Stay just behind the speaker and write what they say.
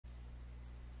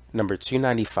Number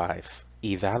 295.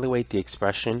 Evaluate the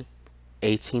expression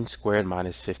 18 squared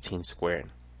minus 15 squared.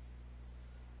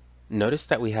 Notice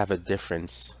that we have a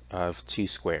difference of two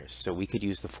squares, so we could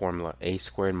use the formula a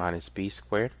squared minus b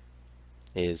squared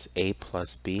is a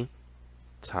plus b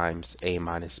times a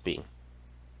minus b.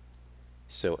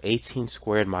 So 18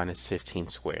 squared minus 15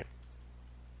 squared.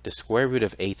 The square root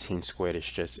of 18 squared is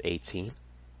just 18.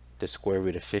 The square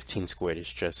root of 15 squared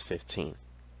is just 15.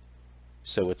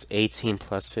 So it's 18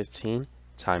 plus 15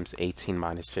 times 18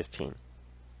 minus 15.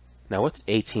 Now what's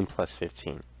 18 plus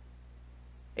 15?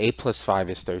 8 plus 5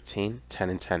 is 13, 10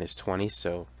 and 10 is 20,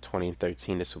 so 20 and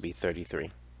 13, this will be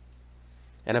 33.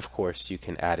 And of course, you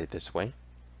can add it this way.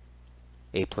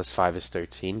 8 plus 5 is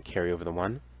 13, carry over the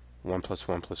 1. 1 plus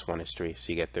 1 plus 1 is 3,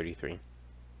 so you get 33.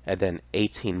 And then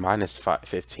 18 minus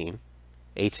 15.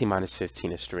 18 minus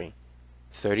 15 is 3.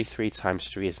 33 times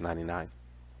 3 is 99.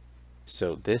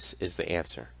 So this is the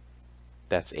answer.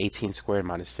 That's 18 squared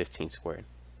minus 15 squared.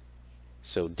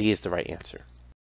 So D is the right answer.